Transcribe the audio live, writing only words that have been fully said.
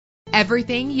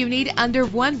Everything you need under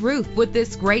one roof with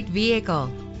this great vehicle.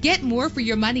 Get more for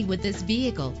your money with this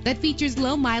vehicle that features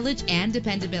low mileage and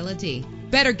dependability.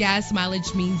 Better gas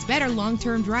mileage means better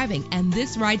long-term driving, and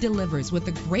this ride delivers with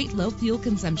a great low fuel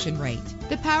consumption rate.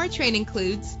 The powertrain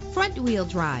includes front-wheel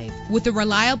drive with a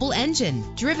reliable engine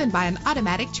driven by an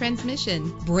automatic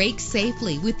transmission. Brake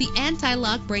safely with the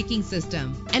anti-lock braking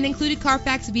system. An included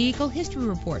Carfax Vehicle History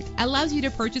Report allows you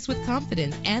to purchase with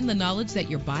confidence and the knowledge that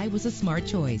your buy was a smart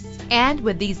choice. And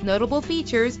with these notable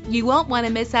features, you won't want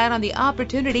to miss out on the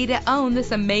opportunity to own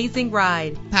this amazing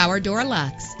ride. Power door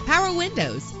locks, power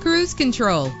windows, cruise control,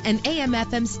 an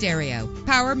AM/FM stereo,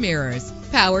 power mirrors,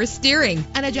 power steering,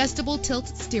 an adjustable tilt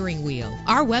steering wheel.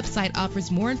 Our website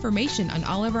offers more information on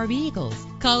all of our vehicles.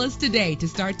 Call us today to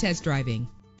start test driving.